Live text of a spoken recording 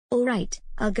Alright,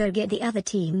 I'll go get the other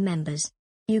team members.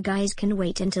 You guys can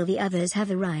wait until the others have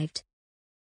arrived.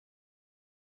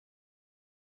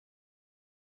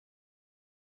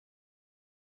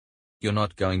 You're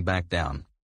not going back down.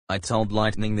 I told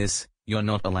Lightning this, you're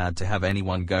not allowed to have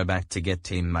anyone go back to get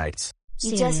teammates.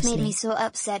 You just made me so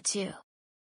upset too.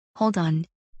 Hold on.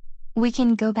 We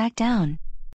can go back down.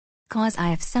 'Cause I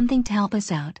have something to help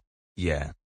us out.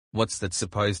 Yeah. What's that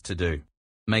supposed to do?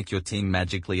 Make your team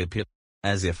magically appear?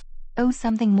 As if. Oh,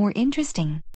 something more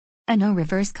interesting. A no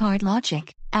reverse card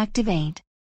logic. Activate.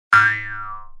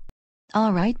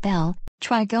 Alright, Belle,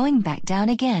 try going back down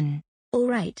again.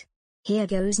 Alright. Here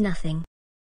goes nothing.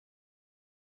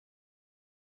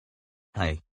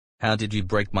 Hey. How did you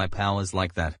break my powers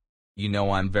like that? You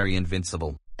know I'm very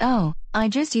invincible. Oh, I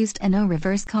just used a no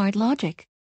reverse card logic.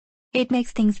 It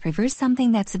makes things reverse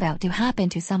something that's about to happen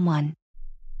to someone.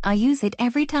 I use it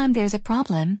every time there's a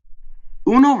problem.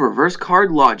 Uno reverse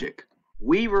card logic.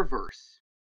 We reverse.